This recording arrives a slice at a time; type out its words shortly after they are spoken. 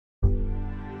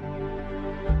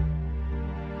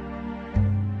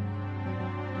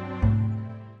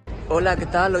Hola, ¿qué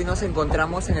tal? Hoy nos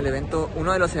encontramos en el evento,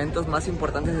 uno de los eventos más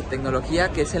importantes de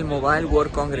tecnología, que es el Mobile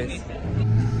World Congress.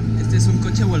 Este es un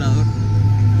coche volador.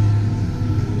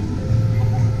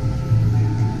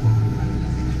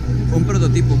 Un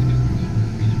prototipo.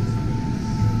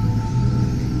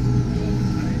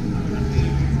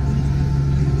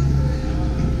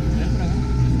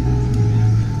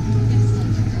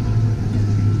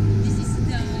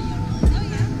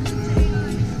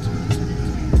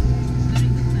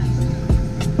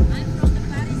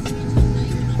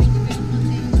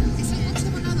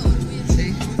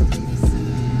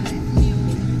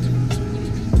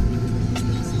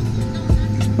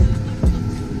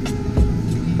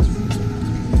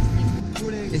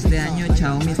 Este año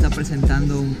Xiaomi está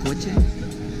presentando un coche.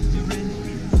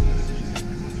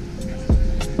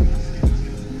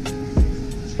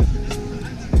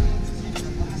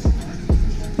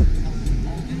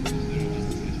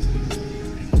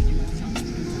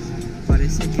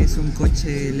 Parece que es un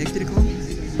coche eléctrico.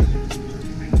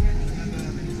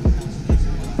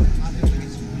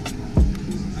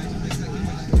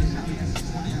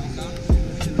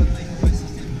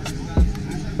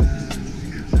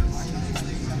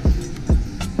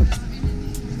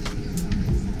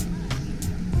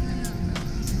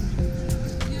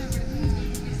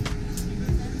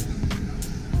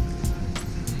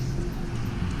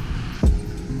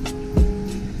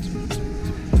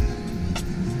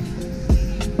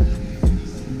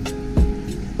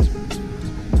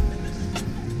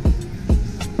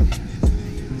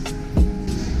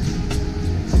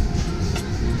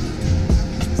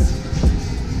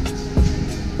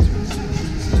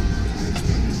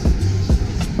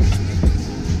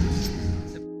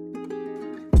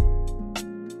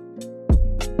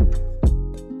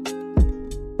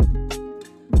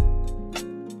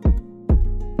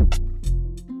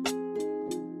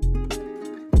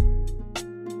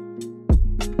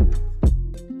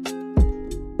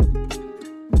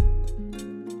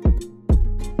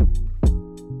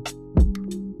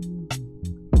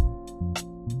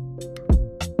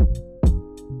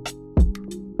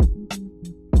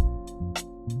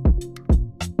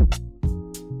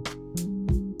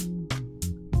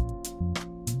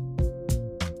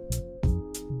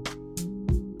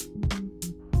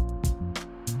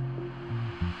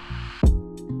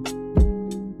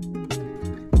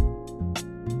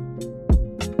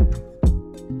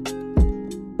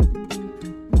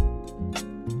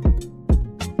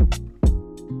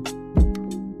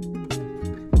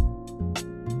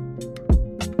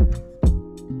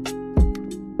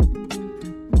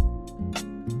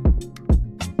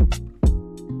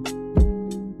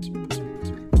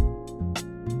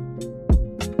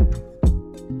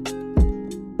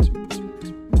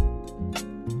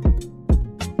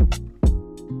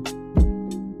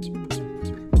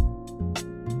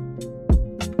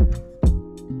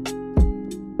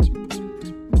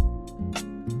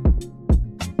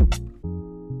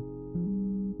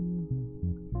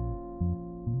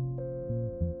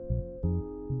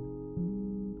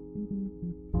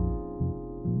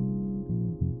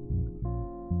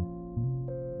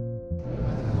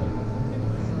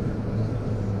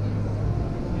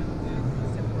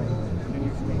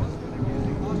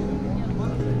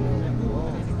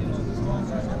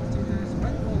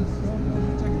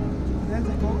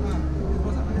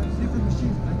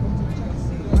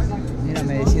 Mira,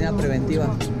 medicina preventiva,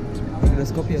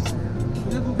 microscopios.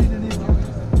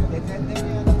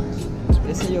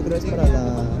 Ese yo creo es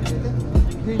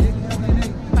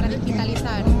para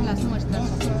digitalizar las muestras.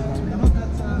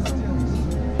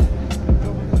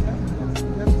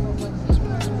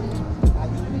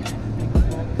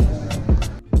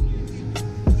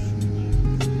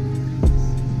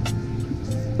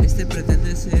 Este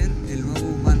pretende ser el nuevo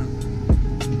humano.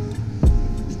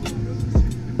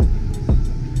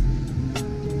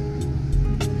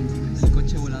 El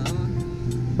coche volador.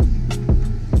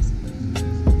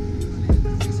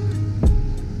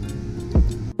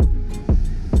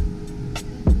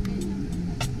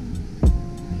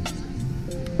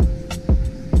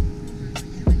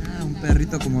 Un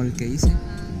perrito como el que hice.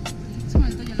 Un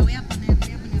momento, yo lo voy a poner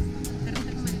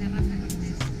perrito como el de Rafa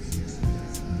Cortés.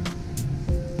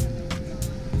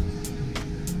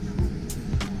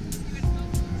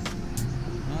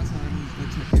 Vamos a ver un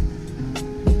coche aquí.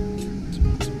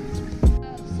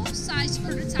 Full-size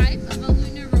prototype of a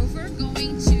lunar rover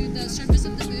going to the surface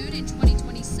of the moon in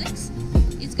 2026.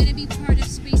 It's going to be part of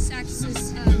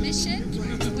SpaceX's mission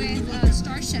with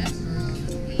Starship.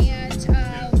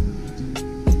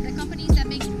 And the companies that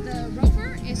make the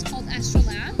rover is called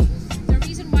Astrolab. The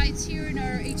reason why it's here in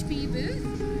our HPE booth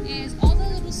is all the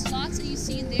little slots that you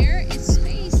see in there is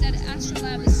space that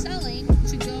Astrolab is selling.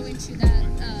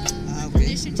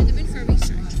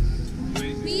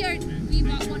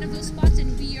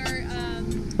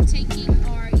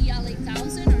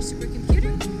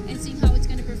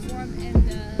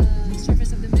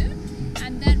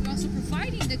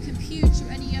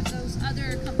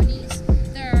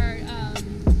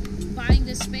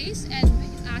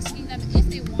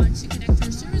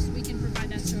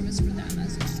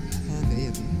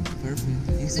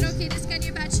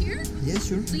 Yes,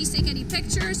 sure. Please take any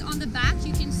pictures. On the back,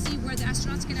 you can see where the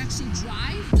astronauts can actually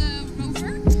drive the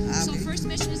rover. So Okay. first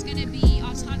mission is going to be